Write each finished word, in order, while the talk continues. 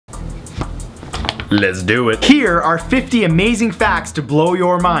Let's do it. Here are 50 amazing facts to blow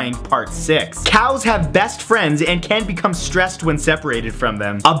your mind, part 6. Cows have best friends and can become stressed when separated from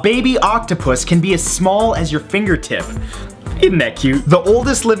them. A baby octopus can be as small as your fingertip. Isn't that cute? The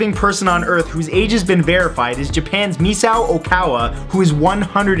oldest living person on Earth whose age has been verified is Japan's Misao Okawa, who is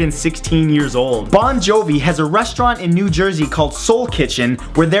 116 years old. Bon Jovi has a restaurant in New Jersey called Soul Kitchen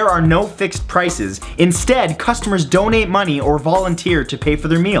where there are no fixed prices. Instead, customers donate money or volunteer to pay for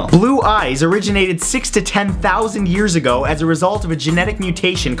their meal. Blue eyes originated 6,000 to 10,000 years ago as a result of a genetic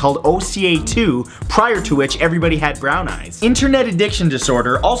mutation called OCA2, prior to which everybody had brown eyes. Internet addiction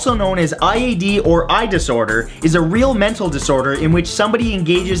disorder, also known as IAD or eye disorder, is a real mental disorder in which somebody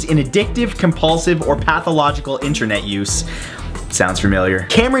engages in addictive, compulsive, or pathological internet use. Sounds familiar.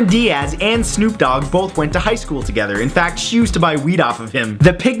 Cameron Diaz and Snoop Dogg both went to high school together. In fact, she used to buy weed off of him.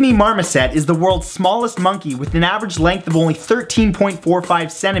 The pygmy marmoset is the world's smallest monkey with an average length of only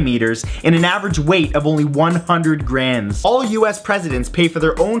 13.45 centimeters and an average weight of only 100 grams. All US presidents pay for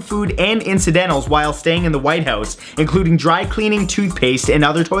their own food and incidentals while staying in the White House, including dry cleaning, toothpaste, and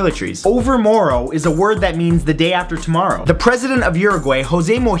other toiletries. Overmorrow is a word that means the day after tomorrow. The president of Uruguay,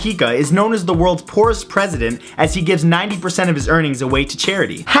 Jose Mojica, is known as the world's poorest president as he gives 90% of his earnings away to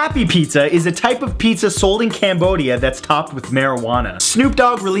charity. Happy pizza is a type of pizza sold in Cambodia that's topped with marijuana. Snoop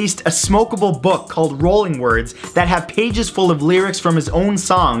Dogg released a smokable book called Rolling Words that have pages full of lyrics from his own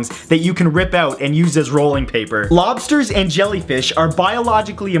songs that you can rip out and use as rolling paper. Lobsters and jellyfish are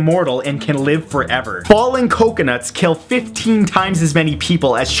biologically immortal and can live forever. Falling coconuts kill 15 times as many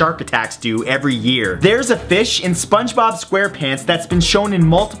people as shark attacks do every year. There's a fish in SpongeBob SquarePants that's been shown in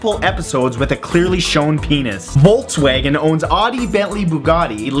multiple episodes with a clearly shown penis. Volkswagen owns Audi, Bentley,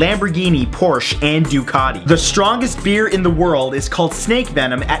 Bugatti, Lamborghini, Porsche, and Ducati. The strongest beer in the world is called Snake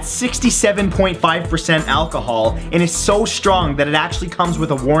Venom at 67.5% alcohol and is so strong that it actually comes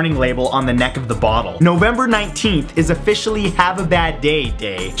with a warning label on the neck of the bottle. November 19th is officially Have a Bad Day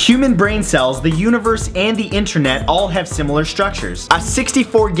Day. Human brain cells, the universe, and the internet all have similar structures. A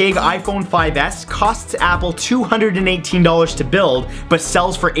 64 gig iPhone 5S costs Apple $218 to build, but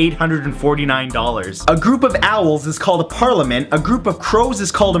sells for $849. A group of owls is called a parliament, a group of crows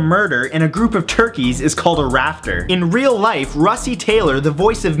is called a murder, and a group of turkeys is called a rafter. In real life, Russie Taylor, the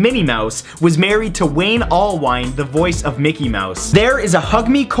voice of Minnie Mouse, was married to Wayne Allwine, the voice of Mickey Mouse. There is a Hug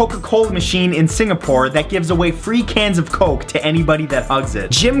Me Coca-Cola machine in Singapore that gives away free cans of Coke to anybody that hugs it.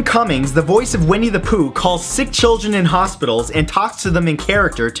 Jim Cummings, the voice of Winnie the Pooh, calls sick children in hospitals and talks to them in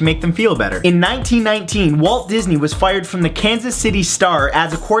character to make them feel better. In 1919, Walt Disney was fired from the Kansas City Star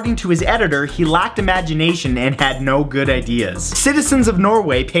as, according to his editor, he lacked imagination and had no good ideas. Citizens of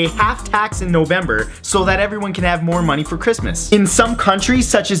Norway pay half tax in November so that everyone can have more money for Christmas. In some countries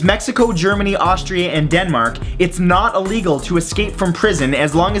such as Mexico, Germany, Austria, and Denmark, it's not illegal to escape from prison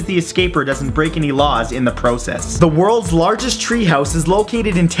as long as the escaper doesn't break any laws in the process. The world's largest treehouse is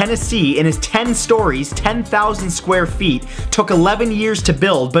located in Tennessee and is 10 stories, 10,000 square feet, took 11 years to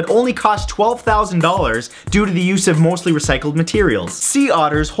build, but only cost $12,000 due to the use of mostly recycled materials. Sea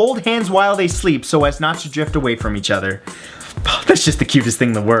otters hold hands while they sleep so as not to drift away from each other. That's just the cutest thing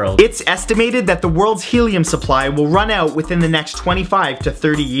in the world. It's estimated that the world's helium supply will run out within the next 25 to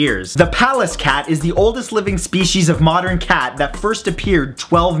 30 years. The Pallas cat is the oldest living species of modern cat that first appeared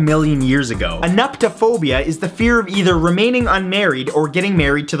 12 million years ago. Anuptophobia is the fear of either remaining unmarried or getting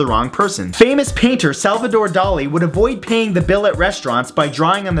married to the wrong person. Famous painter Salvador Dali would avoid paying the bill at restaurants by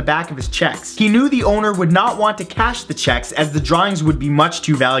drawing on the back of his checks. He knew the owner would not want to cash the checks as the drawings would be much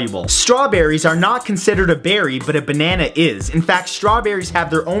too valuable. Strawberries are not considered a berry, but a banana is. In fact, strawberries have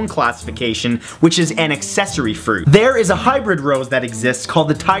their own classification, which is an accessory fruit. There is a hybrid rose that exists called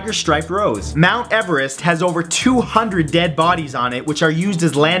the tiger striped rose. Mount Everest has over 200 dead bodies on it, which are used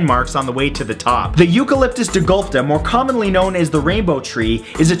as landmarks on the way to the top. The Eucalyptus degulpta, more commonly known as the rainbow tree,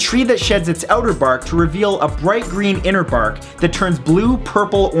 is a tree that sheds its outer bark to reveal a bright green inner bark that turns blue,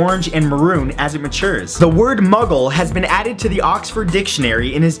 purple, orange, and maroon as it matures. The word muggle has been added to the Oxford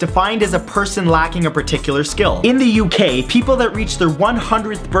Dictionary and is defined as a person lacking a particular skill. In the UK, people that reach their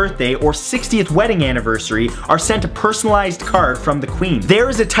 100th birthday or 60th wedding anniversary are sent a personalized card from the Queen. There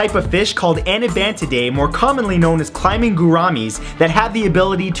is a type of fish called Anabantidae, more commonly known as climbing gouramis, that have the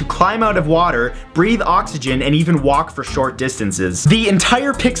ability to climb out of water, breathe oxygen, and even walk for short distances. The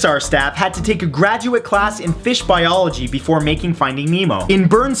entire Pixar staff had to take a graduate class in fish biology before making Finding Nemo. In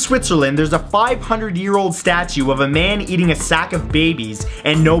Bern, Switzerland, there's a 500-year-old statue of a man eating a sack of babies,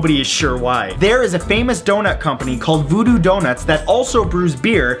 and nobody is sure why. There is a famous donut company called Voodoo Donuts that also brews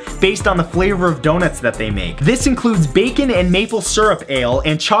beer based on the flavor of donuts that they make. This includes bacon and maple syrup ale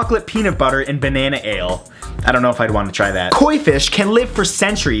and chocolate peanut butter and banana ale. I don't know if I'd want to try that. Koi fish can live for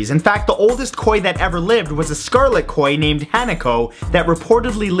centuries. In fact, the oldest koi that ever lived was a scarlet koi named Hanako that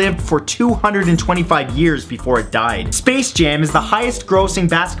reportedly lived for 225 years before it died. Space Jam is the highest grossing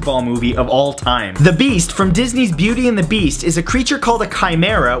basketball movie of all time. The Beast from Disney's Beauty and the Beast is a creature called a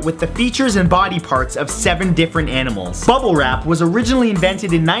chimera with the features and body parts of 7 different animals. Bubble wrap was originally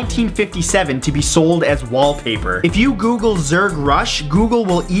invented in 1957 to be sold as wallpaper. If you Google Zerg Rush, Google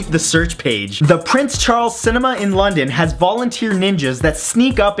will eat the search page. The Prince Charles Cinema in London has volunteer ninjas that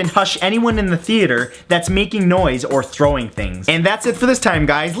sneak up and hush anyone in the theater that's making noise or throwing things. And that's it for this time,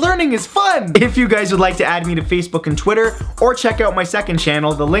 guys. Learning is fun! If you guys would like to add me to Facebook and Twitter, or check out my second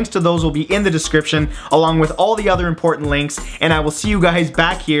channel, the links to those will be in the description, along with all the other important links, and I will see you guys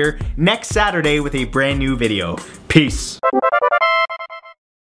back here next Saturday with a brand new video. Peace.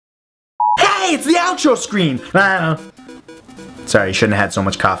 Hey, it's the outro screen! Sorry, shouldn't have had so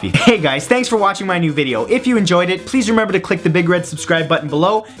much coffee. Hey guys, thanks for watching my new video. If you enjoyed it, please remember to click the big red subscribe button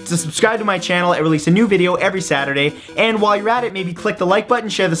below to subscribe to my channel. I release a new video every Saturday. And while you're at it, maybe click the like button,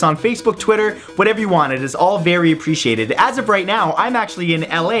 share this on Facebook, Twitter, whatever you want. It is all very appreciated. As of right now, I'm actually in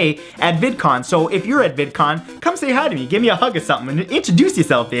LA at VidCon, so if you're at VidCon, come say hi to me, give me a hug or something, and introduce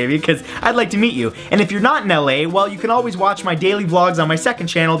yourself, baby, because I'd like to meet you. And if you're not in LA, well, you can always watch my daily vlogs on my second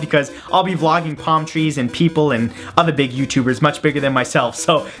channel because I'll be vlogging palm trees and people and other big YouTubers much bigger than myself.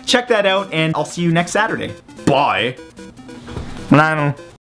 So check that out, and I'll see you next Saturday. Bye.